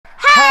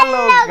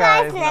Hello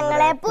guys,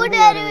 ഞങ്ങളെ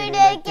പുതിയൊരു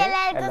വീഡിയോയ്ക്ക്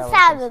എല്ലാവർക്കും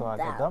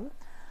സ്വാഗതം.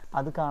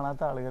 അത്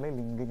കാണാത്ത ആളുകളെ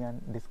ലിങ്ക് ഞാൻ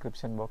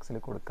ഡിസ്ക്രിപ്ഷൻ ബോക്സിൽ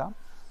കൊടുക്കാം,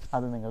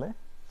 അത് നിങ്ങൾ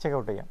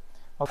ചെക്കൗട്ട് ചെയ്യാം.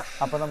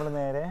 അപ്പോൾ നമ്മൾ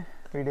നേരെ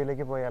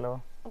വീഡിയോയിലേക്ക് പോയാലോ?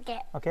 ഓക്കെ.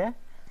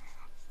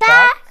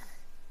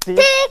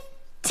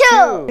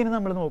 ഇനി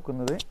നമ്മൾ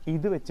നോക്കുന്നത്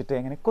ഇത് വെച്ചിട്ട്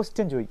എങ്ങനെ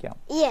ക്വസ്റ്റ്യൻ ചോദിക്കാം.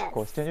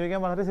 ക്വസ്റ്റ്യൻ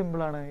ചോദിക്കാൻ വളരെ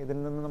സിമ്പിൾ ആണ്. ഇതിൽ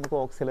നിന്ന് നമുക്ക്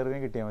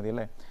ഓക്സിലറിനെ കിട്ടിയാൽ മതി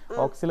അല്ലേ?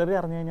 ഓക്സിലറി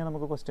അറിഞ്ഞു കഴിഞ്ഞാൽ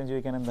നമുക്ക് ക്വസ്റ്റ്യൻ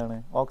ചോദിക്കാൻ എന്താണ്,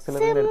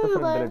 ഓക്സിലറിയുടെ അടുത്ത്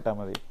ഫ്രണ്ടിൽ ഇട്ടാൽ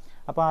മതി.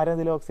 അപ്പോൾ ആരാ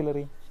ഇതിൽ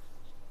ഓക്സിലറി?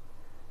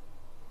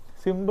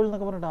 സിമ്പിൾ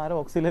എന്നൊക്കെ പറഞ്ഞിട്ട് ആരോ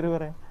ഓക്സിലറി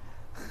പറയാം,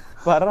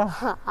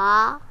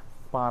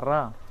 പറ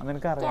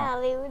നിനക്കറിയാം.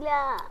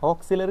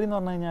 ഓക്സിലറി എന്ന്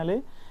പറഞ്ഞു കഴിഞ്ഞാൽ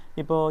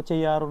ഇപ്പോൾ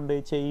ചെയ്യാറുണ്ട്,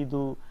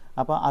 ചെയ്തു,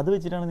 അപ്പോൾ അത്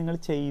വെച്ചിട്ടാണ് നിങ്ങൾ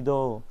ചെയ്തോ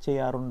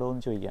ചെയ്യാറുണ്ടോ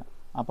എന്ന് ചോദിക്കാം.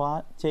 അപ്പോൾ ആ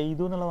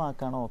ചെയ്തു എന്നുള്ള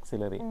വാക്കാണ്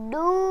ഓക്സിലറി.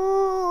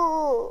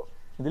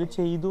 ഇതിൽ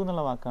ചെയ്തു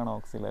എന്നുള്ള വാക്കാണ്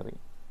ഓക്സിലറി.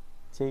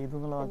 ചെയ്തു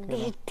എന്നുള്ള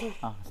വാക്ക്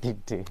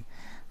ഡിഡ്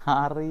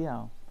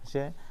അറിയാം,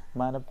 പക്ഷെ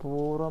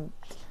മനഃപൂർവ്വം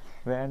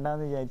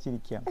വേണ്ടാന്ന്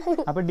വിചാരിച്ചിരിക്കാം.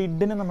 അപ്പോൾ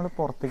ഡിഡിനെ നമ്മൾ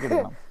പുറത്തേക്ക്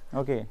ഇടണം.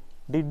 ഓക്കെ,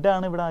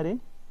 ഡിഡാണ് ഇവിടെ ആര്,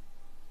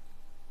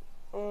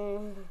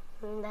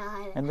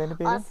 എന്തായാലും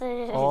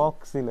പേര്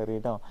ഓക്സിലറി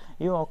കേട്ടോ.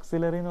 ഈ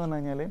ഓക്സിലറി എന്ന് പറഞ്ഞു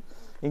കഴിഞ്ഞാൽ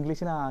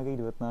ഇംഗ്ലീഷിൽ ആകെ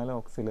 24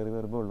 ഓക്സിലറി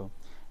വെർബേ ഉള്ളൂ.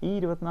 ഈ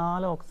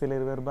 24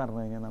 ഓക്സിലറി വെർബ്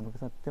പറഞ്ഞു കഴിഞ്ഞാൽ നമുക്ക്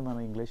സത്യം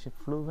പറഞ്ഞാൽ ഇംഗ്ലീഷ്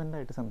ഫ്ലൂവൻ്റ്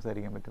ആയിട്ട്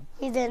സംസാരിക്കാൻ പറ്റും.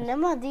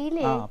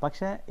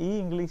 പക്ഷെ ഈ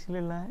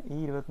ഇംഗ്ലീഷിലുള്ള ഈ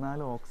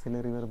 24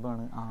 ഓക്സിലറി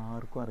വെർബാണ്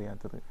ആർക്കും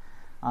അറിയാത്തത്.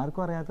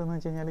 അറിയാത്തതെന്ന്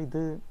വെച്ച് കഴിഞ്ഞാൽ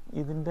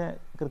ഇതിൻ്റെ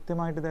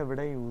കൃത്യമായിട്ട് ഇത്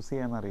എവിടെ യൂസ്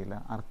ചെയ്യാമെന്നറിയില്ല,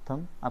 അർത്ഥം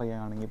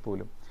അറിയുകയാണെങ്കിൽ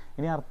പോലും.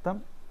 ഇനി അർത്ഥം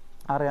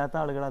അറിയാത്ത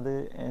ആളുകൾ അത്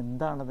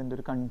എന്താണ്, അതിൻ്റെ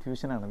ഒരു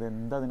കൺഫ്യൂഷനാണ്, ഇത്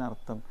എന്താ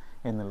അതിനർത്ഥം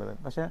എന്നുള്ളത്.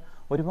 പക്ഷേ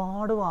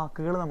ഒരുപാട്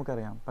വാക്കുകൾ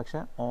നമുക്കറിയാം, പക്ഷെ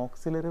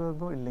ഓക്സിലറി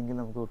വെർബ് ഇല്ലെങ്കിൽ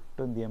നമുക്ക്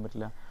ഒട്ടും എന്ത് ചെയ്യാൻ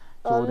പറ്റില്ല,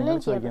 ചോദ്യങ്ങൾ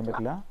ചോദിക്കാൻ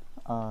പറ്റില്ല,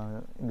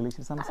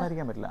 ഇംഗ്ലീഷിൽ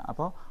സംസാരിക്കാൻ പറ്റില്ല.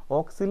 അപ്പോൾ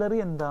ഓക്സിലറി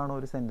എന്താണോ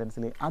ഒരു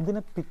സെൻറ്റൻസിൽ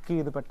അതിനെ പിക്ക്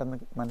ചെയ്ത് പെട്ടെന്ന്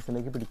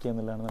മനസ്സിലേക്ക് പിടിക്കുക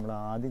എന്നുള്ളതാണ് നമ്മൾ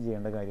ആദ്യം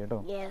ചെയ്യേണ്ട കാര്യം കേട്ടോ.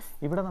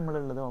 ഇവിടെ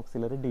നമ്മളുള്ളത്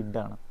ഓക്സിലറി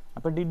ഡിഡാണ്.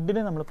 അപ്പോൾ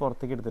ഡിഡിനെ നമ്മൾ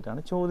പുറത്തേക്ക് എടുത്തിട്ടാണ്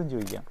ചോദ്യം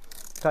ചോദിക്കുക.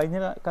 കഴിഞ്ഞ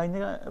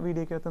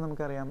വീഡിയോക്കകത്ത്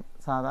നമുക്കറിയാം,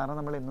 സാധാരണ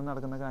നമ്മൾ എന്നും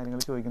നടക്കുന്ന കാര്യങ്ങൾ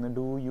ചോദിക്കുന്നത്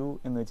ഡു യു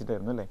എന്ന്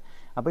വെച്ചിട്ടായിരുന്നു അല്ലേ?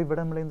 അപ്പോൾ ഇവിടെ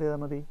നമ്മൾ എന്ത് ചെയ്താൽ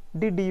മതി,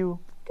 ഡിഡ് യു.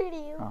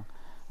 ആ,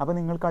 അപ്പോൾ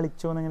നിങ്ങൾ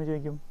കളിച്ചോ എന്ന് എങ്ങനെ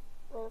ചോദിക്കും?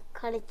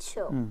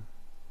 കളിച്ചോ.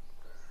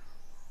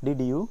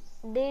 Did you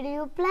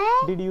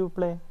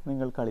play.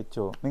 നിങ്ങൾ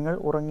കളിച്ചോ. നിങ്ങൾ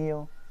ഉറങ്ങിയോ?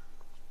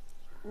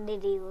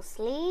 Did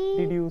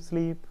you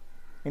sleep.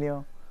 ഇനിയോ,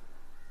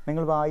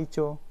 നിങ്ങൾ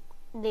വായിച്ചോ?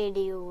 Did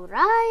you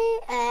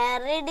write?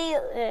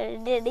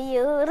 Did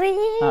you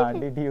read?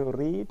 Did you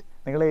read?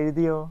 നിങ്ങൾ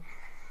എഴുതിയോ?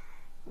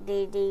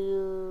 Did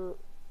you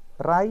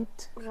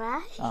write?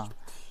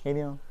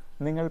 ഇനിയോ,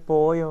 നിങ്ങൾ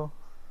പോയോ?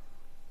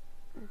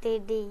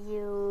 Did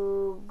you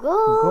go?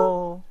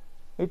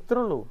 ഇത്രേ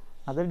ഉള്ളൂ.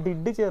 അതിൽ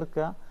ഡിഡ്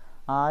ചേർക്കുക,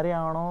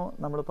 ആരെയാണോ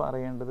നമ്മൾ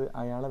പറയേണ്ടത്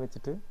അയാളെ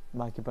വെച്ചിട്ട്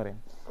ബാക്കി പറയാം.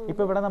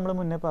 ഇപ്പോൾ ഇവിടെ നമ്മൾ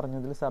മുന്നേ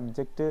പറഞ്ഞതിൽ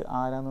സബ്ജക്റ്റ്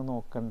ആരാന്ന്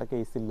നോക്കേണ്ട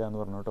കേസില്ല എന്ന്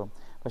പറഞ്ഞു കേട്ടോ.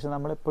 പക്ഷെ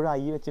നമ്മളെപ്പോഴും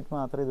ഐ വെച്ചിട്ട്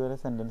മാത്രമേ ഇതുവരെ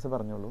സെൻറ്റൻസ്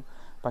പറഞ്ഞുള്ളൂ.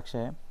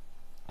 പക്ഷേ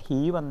ഹീ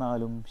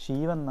വന്നാലും ഷീ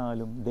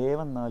വന്നാലും ദേ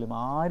വന്നാലും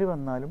ആര്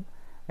വന്നാലും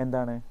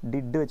എന്താണ്,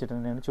 ഡിഡ് വെച്ചിട്ട്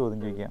തന്നെയാണ് ചോദ്യം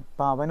ചോദിക്കുക.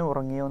 അപ്പോൾ അവൻ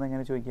ഉറങ്ങിയോ എന്ന്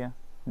എങ്ങനെ ചോദിക്കുക?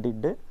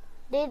 Did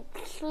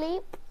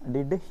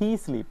he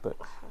sleep.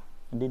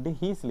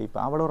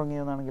 അവൾ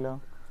ഉറങ്ങിയോ എന്നാണെങ്കിലോ?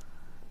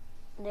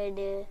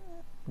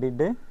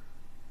 ഡിഡ്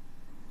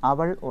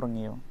അവൾ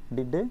ഉറങ്ങിയോ?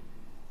 Did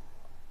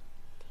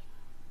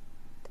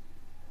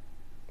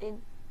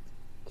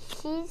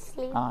she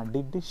sleep.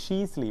 Did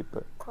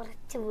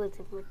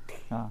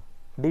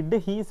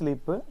he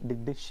sleep,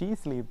 did she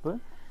sleep.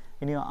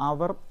 ഇനിയോ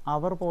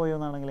അവർ പോയോ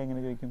എന്നാണെങ്കിൽ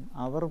എങ്ങനെ ചോദിക്കും?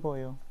 അവർ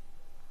പോയോ?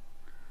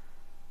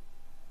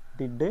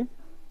 ഡിഡ്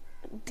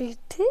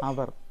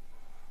അവർ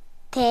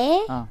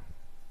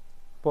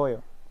പോയോ?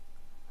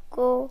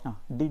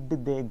 Did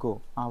they go.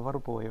 അവർ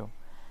പോയോ?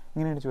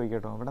 ഇങ്ങനെയാണ്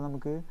ചോദിക്കട്ടോ. ഇവിടെ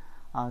നമുക്ക്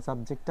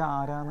സബ്ജക്റ്റ്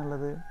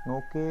ആരാന്നുള്ളത്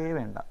നോക്കേ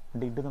വേണ്ട,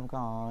 ഡിഡ് നമുക്ക്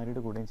ആരുടെ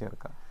കൂടെയും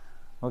ചേർക്കാം.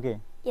 ഓക്കെ.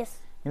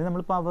 ഇനി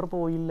നമ്മളിപ്പോൾ അവർ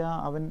പോയില്ല,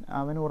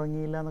 അവൻ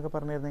ഉറങ്ങിയില്ല എന്നൊക്കെ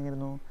പറഞ്ഞിരുന്നു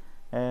എങ്ങനെയായിരുന്നു?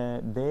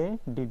 They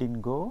didn't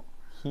go,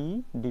 he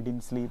didn't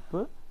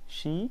sleep,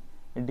 she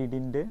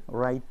didn't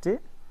right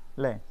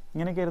അല്ലേ?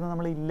 ഇങ്ങനെയൊക്കെ ആയിരുന്നു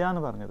നമ്മൾ ഇല്ല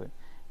എന്ന് പറഞ്ഞത്.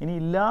 ഇനി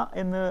ഇല്ല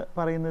എന്ന്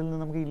പറയുന്നതിൽ നിന്ന്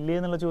നമുക്ക് ഇല്ലേ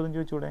എന്നുള്ള ചോദ്യം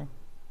ചോദിച്ചൂടെ?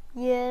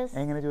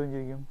 എങ്ങനെ ചോദ്യം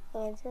ചോദിക്കും?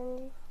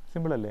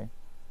 സിമ്പിൾ അല്ലേ?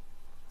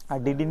 ആ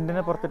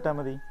ഡിഡിൻറ്റിനെ പുറത്തിട്ടാൽ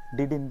മതി.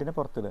 ഡിഡിൻറ്റിനെ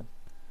പുറത്തിട്.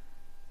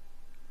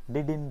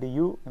 ഡിഡിൻറ്റ്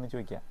യു എന്ന്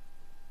ചോദിക്കാം.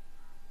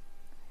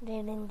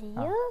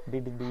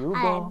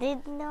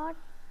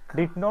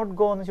 ഡിഡ് നോട്ട്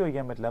ഗോ എന്ന്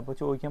ചോദിക്കാൻ പറ്റില്ല, അപ്പോൾ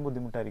ചോദിക്കാൻ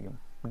ബുദ്ധിമുട്ടായിരിക്കും.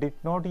 ഡിഡ്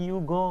നോട്ട് യു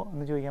ഗോ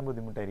എന്ന് ചോദിക്കാൻ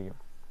ബുദ്ധിമുട്ടായിരിക്കും.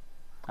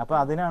 അപ്പോൾ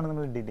അതിനാണ്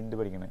നമ്മൾ ഡിഡിൻറ്റ്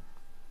പഠിക്കുന്നത്.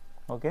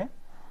 ഓക്കെ,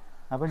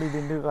 അപ്പോൾ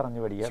ഡിഡിൻറ്റ്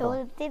പറഞ്ഞു പഠിക്കാം.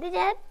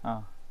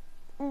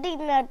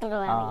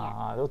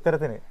 അത്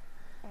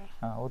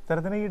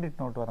ഉത്തരത്തിന് ഈ ഡിഡ്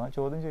നോട്ട് പറഞ്ഞാൽ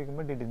ചോദ്യം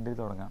ചോദിക്കുമ്പോൾ ഡിഡിൻറ്റ്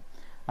തുടങ്ങാം.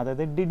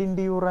 അതായത്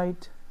ഡിഡിൻറ്റ് യു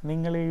റൈറ്റ്,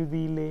 നിങ്ങൾ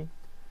എഴുതിയില്ലേ?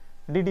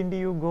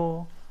 ഡിഡിൻറ്റ് യു ഗോ,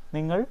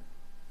 നിങ്ങൾ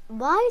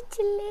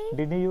വായിച്ചില്ലേ?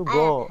 ഡിഡ് യു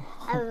ഗോ,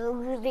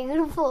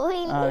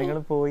 നിങ്ങൾ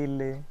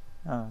പോയില്ലേ?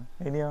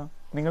 ഇനിയോ,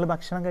 നിങ്ങൾ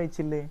ഭക്ഷണം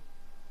കഴിച്ചില്ലേ?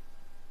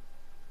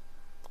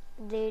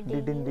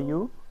 ഡിഡിൻറ്റ് യു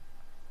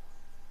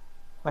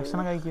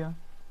ഭക്ഷണം കഴിക്കുക?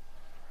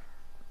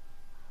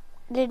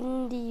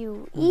 Didn't you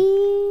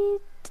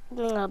eat?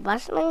 നിങ്ങൾ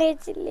ഭക്ഷണം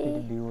കഴിച്ചില്ലേ?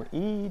 Did you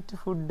eat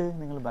food?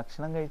 നിങ്ങൾ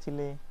ഭക്ഷണം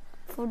കഴിച്ചില്ലേ?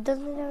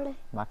 ഫുഡൊന്നും അവിടെ.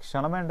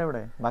 ഭക്ഷണം വേണ്ട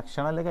ഇവിടെ,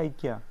 ഭക്ഷണമല്ലേ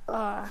കഴിക്കുക,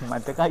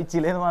 മറ്റേ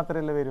കഴിച്ചില്ലേന്ന്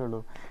മാത്രമല്ലേ വരുള്ളൂ.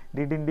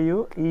 ഡിഡിന്റ് യു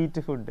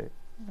ഈറ്റ് ഫുഡ്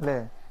അല്ലേ?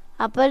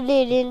 അപ്പൊ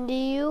ഡിഡിന്റ്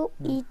യു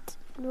ഈറ്റ്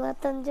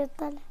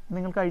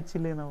നിങ്ങൾ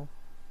കഴിച്ചില്ലേന്നാവും,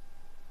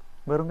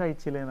 വെറും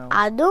കഴിച്ചില്ലേന്നാവും.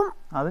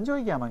 അതും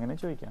ചോദിക്കാം, അങ്ങനെ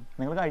ചോദിക്കാം.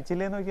 നിങ്ങൾ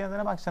കഴിച്ചില്ലേന്ന് നോക്കിയാൽ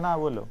തന്നെ ഭക്ഷണം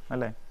ആവുമല്ലോ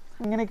അല്ലേ?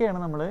 ഇങ്ങനെയൊക്കെയാണ്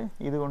നമ്മൾ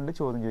ഇതുകൊണ്ട്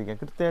ചോദ്യം ചോദിക്കുക.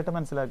 കൃത്യമായിട്ട്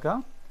മനസ്സിലാക്കുക.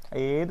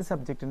 ഏത്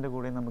സബ്ജക്റ്റിൻ്റെ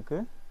കൂടെ നമുക്ക്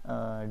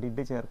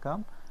ഡിഡ് ചേർക്കാം.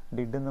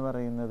 ഡിഡ് എന്ന്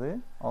പറയുന്നത്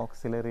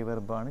ഓക്സിലറി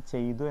വെർബാണ്,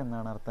 ചെയ്തു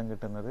എന്നാണ് അർത്ഥം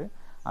കിട്ടുന്നത്.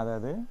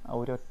 അതായത്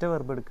ഒരൊറ്റ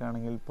വെർബ്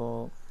എടുക്കുകയാണെങ്കിൽ ഇപ്പോൾ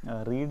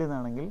റീഡ്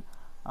എന്നാണെങ്കിൽ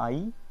I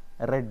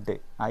read,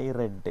 I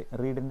read.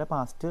 റീഡിന്റെ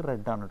past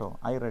red ആണ് കേട്ടോ.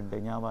 ഐ റെഡ്,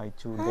 ഞാൻ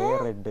വായിച്ചു. ദേ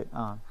റെഡ്.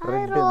 ആ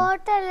റെഡ്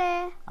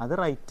അത്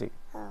റൈറ്റ്.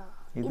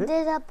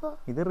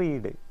 ഇത്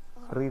റീഡ്,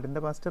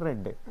 റീഡിന്റെ പാസ്റ്റ്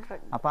റെഡ്.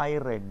 അപ്പൊ I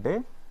read,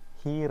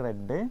 he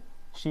red,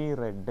 she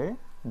red,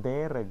 they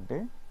red,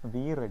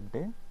 V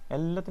red,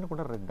 എല്ലാത്തിനും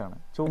കൂടെ റെഡ് ആണ്.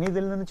 ഇനി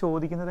ഇതിൽ നിന്ന്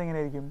ചോദിക്കുന്നത്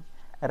എങ്ങനെയായിരിക്കും?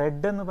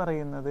 റെഡ് എന്ന്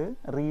പറയുന്നത്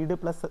റീഡ്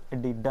പ്ലസ്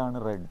ഡിഡ് ആണ്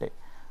റെഡ്.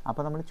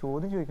 അപ്പോൾ നമ്മൾ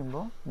ചോദ്യം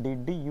ചോദിക്കുമ്പോൾ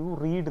ഡിഡ് യു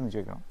റീഡ് എന്ന്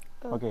ചോദിക്കണം.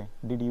 Okay,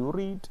 did you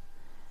read,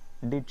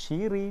 did she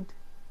read,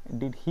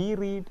 did he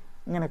read,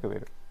 ഇങ്ങനെയൊക്കെ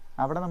വരും.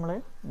 അവിടെ നമ്മൾ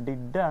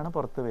ഡിഡാണ്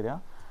പുറത്ത് വരിക.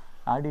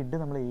 ആ ഡിഡ്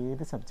നമ്മൾ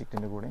ഏത്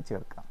സബ്ജക്റ്റിൻ്റെ കൂടെയും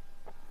ചേർക്കാം.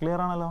 ക്ലിയർ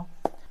ആണല്ലോ?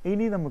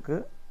 ഇനി നമുക്ക്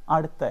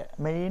അടുത്ത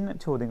മെയിൻ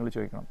ചോദ്യങ്ങൾ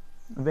ചോദിക്കണം.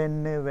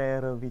 വെന്ന്,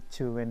 വേർ,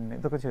 വിച്ച്, വെന്ന്,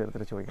 ഇതൊക്കെ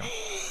ചേർത്തിട്ട് ചോദിക്കണം.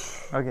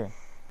 ഓക്കെ,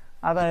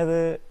 അതായത്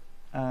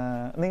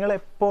നിങ്ങൾ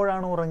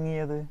എപ്പോഴാണ്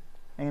ഉറങ്ങിയത്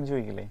എങ്ങനെ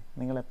ചോദിക്കില്ലേ?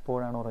 നിങ്ങൾ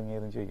എപ്പോഴാണ്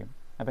ഉറങ്ങിയതെന്ന് ചോദിക്കും.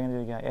 അപ്പം എങ്ങനെ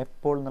ചോദിക്കാം?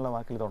 എപ്പോൾ എന്നുള്ള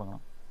വാക്കിൽ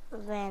തുടങ്ങണം.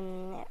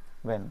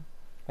 വെൻ,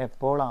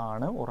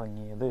 എപ്പോഴാണ്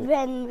ഉറങ്ങിയത്.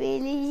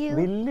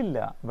 വില്ലില്ല,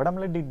 ഇവിടെ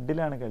നമ്മൾ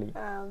ഡിഡിലാണ് കളി.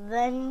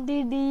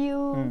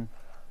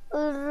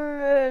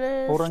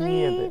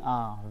 ഉറങ്ങിയത്.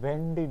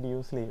 വെൻ ഡിഡ് യു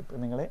സ്ലീപ്പ്,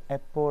 നിങ്ങൾ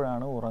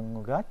എപ്പോഴാണ്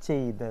ഉറങ്ങുക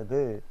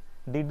ചെയ്തത്.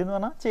 ഡിഡ് എന്ന്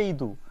പറഞ്ഞാൽ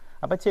ചെയ്തു.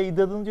 അപ്പൊ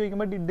ചെയ്തതെന്ന്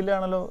ചോദിക്കുമ്പോൾ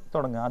ഡിഡിലാണല്ലോ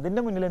തുടങ്ങുക.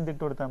 അതിന്റെ മുന്നിൽ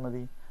എന്തിട്ട് കൊടുത്താൽ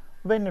മതി?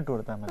 വെൻ ഇട്ട്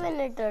കൊടുത്താൽ മതി.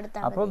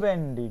 അപ്പൊ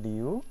വെൻ ഡിഡ്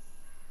യു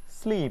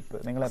സ്ലീപ്പ്,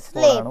 നിങ്ങൾ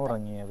എപ്പോഴാണ്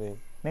ഉറങ്ങിയത്.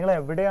 നിങ്ങൾ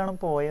എവിടെയാണ്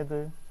പോയത്?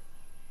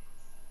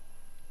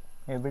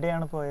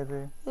 എവിടെയാണ് പോയത്?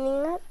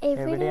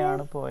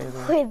 എവിടെയാണ് പോയത്?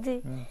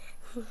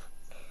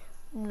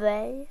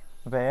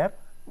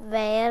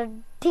 Where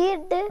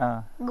did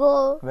go?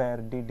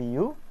 Where did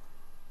you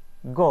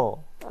go?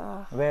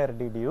 Where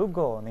did you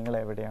go? നിങ്ങൾ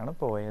എവിടെയാണ്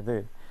പോയത്?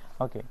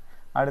 ഓക്കെ,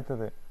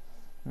 അടുത്തത്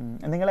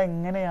നിങ്ങൾ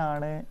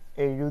എങ്ങനെയാണ്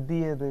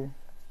എഴുതിയത്.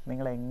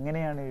 നിങ്ങൾ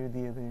എങ്ങനെയാണ്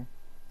എഴുതിയത്?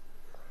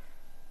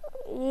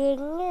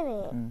 എങ്ങനെ?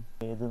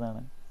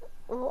 ഏതാണ്?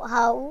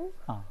 How?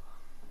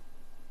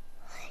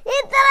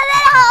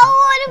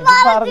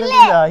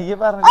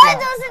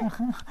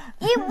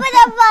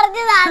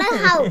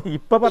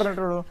 ഇപ്പൊ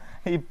പറഞ്ഞിട്ടുള്ളൂ.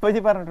 ഇപ്പൊ ജി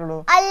പറഞ്ഞിട്ടുള്ളൂ.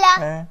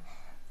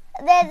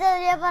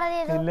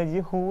 ഇല്ല, ജി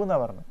ഹൂ എന്നാ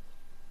പറഞ്ഞു.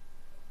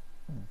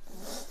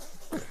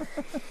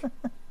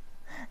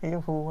 ഈ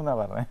ഹൂ എന്നാ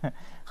പറഞ്ഞ,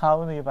 ഹൗ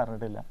എന്ന് ഈ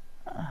പറഞ്ഞിട്ടില്ല.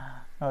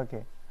 ഓക്കെ,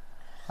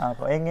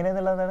 അപ്പൊ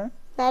എങ്ങനെയാന്നുള്ളതാണ്.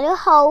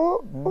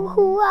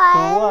 ഹൂ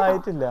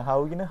ആയിട്ടില്ല,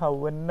 ഹൗവിന് ഹൗ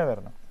തന്നെ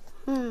വരണം.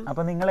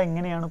 അപ്പൊ നിങ്ങൾ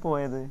എങ്ങനെയാണ്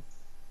പോയത്?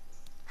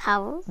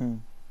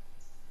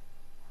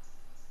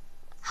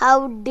 How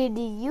did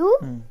you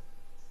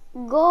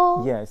go?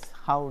 Yes,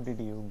 how did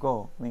you go?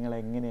 നിങ്ങൾ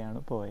എങ്ങനെയാണ്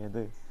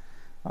പോയത്?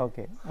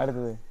 ഓക്കെ,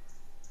 അടുത്തത്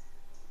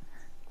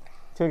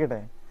ചോദിക്കട്ടെ.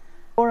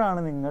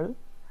 എപ്പോഴാണ് നിങ്ങൾ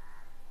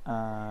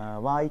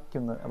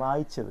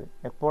വായിച്ചത്?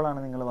 എപ്പോഴാണ്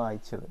നിങ്ങൾ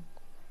വായിച്ചത്?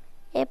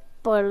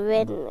 എപ്പോൾ?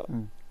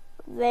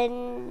 When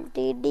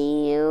did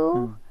you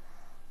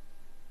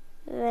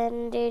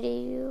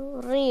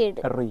read?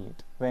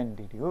 When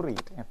did you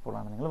read?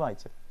 എപ്പോഴാണ് നിങ്ങൾ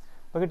വായിച്ചത്?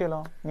 അപ്പോൾ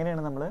കിട്ടിയല്ലോ.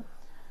 ഇങ്ങനെയാണ് നമ്മൾ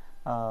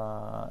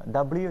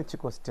WH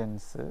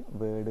ക്വസ്റ്റ്യൻസ്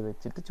വേർഡ്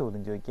വെച്ചിട്ട്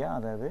ചോദ്യം ചോദിക്കുക.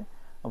 അതായത്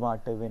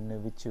വാട്ട്, വെൻ,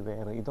 വിച്ച്,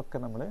 വെയർ, ഇതൊക്കെ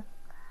നമ്മൾ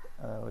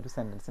ഒരു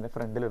സെൻറ്റൻസിൻ്റെ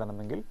ഫ്രണ്ടിൽ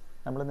ഇടണമെങ്കിൽ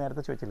നമ്മൾ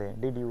നേരത്തെ ചോദിച്ചില്ലേ,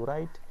 did you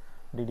right,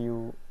 did you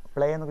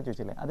play എന്നൊക്കെ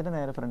ചോദിച്ചില്ലേ, അതിൻ്റെ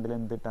നേരെ ഫ്രണ്ടിൽ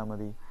എന്തിട്ടാൽ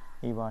മതി?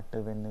 ഈ വാട്ട്,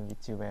 വെൻ,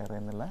 വിച്ച്, വെയർ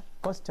എന്നുള്ള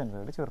ക്വസ്റ്റ്യൻ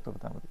വേർഡ് ചേർത്ത്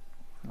കൊടുത്താൽ മതി.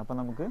 അപ്പോൾ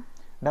നമുക്ക്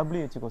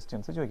WH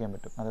ക്വസ്റ്റ്യൻസ് ചോദിക്കാൻ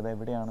പറ്റും. അതായത്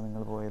എവിടെയാണ്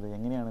നിങ്ങൾ പോയത്,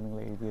 എങ്ങനെയാണ് നിങ്ങൾ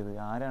എഴുതിയത്,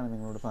 ആരാണ്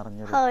നിങ്ങളോട്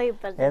പറഞ്ഞത്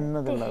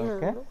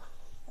എന്നതുള്ളതൊക്കെ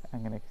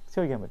അങ്ങനെ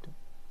ചോദിക്കാൻ പറ്റും.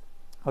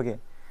 ഓക്കെ,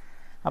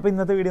 അപ്പോൾ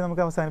ഇന്നത്തെ വീഡിയോ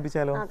നമുക്ക്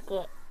അവസാനിപ്പിച്ചാലോ?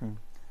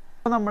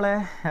 അപ്പോൾ നമ്മളെ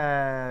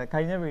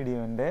കഴിഞ്ഞ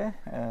വീഡിയോൻ്റെ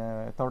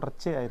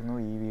തുടർച്ചയായിരുന്നു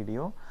ഈ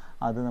വീഡിയോ.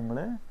 അത് നമ്മൾ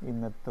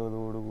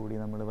ഇന്നത്തോടുകൂടി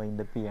നമ്മൾ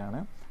വൈൻഡപ്പ് ചെയ്യാണ്.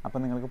 അപ്പോൾ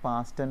നിങ്ങൾക്ക്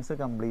പാസ്റ്റ് ടെൻസ്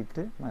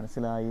കംപ്ലീറ്റ്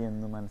മനസ്സിലായി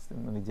എന്ന്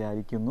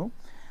വിചാരിക്കുന്നു.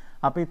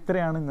 അപ്പോൾ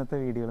ഇത്രയാണ് ഇന്നത്തെ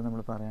വീഡിയോയിൽ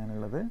നമ്മൾ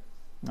പറയാനുള്ളത്.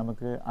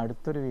 നമുക്ക്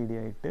അടുത്തൊരു വീഡിയോ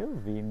ആയിട്ട്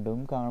വീണ്ടും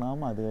കാണാം.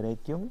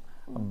 അതുവരേക്കും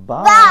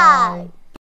ബൈ.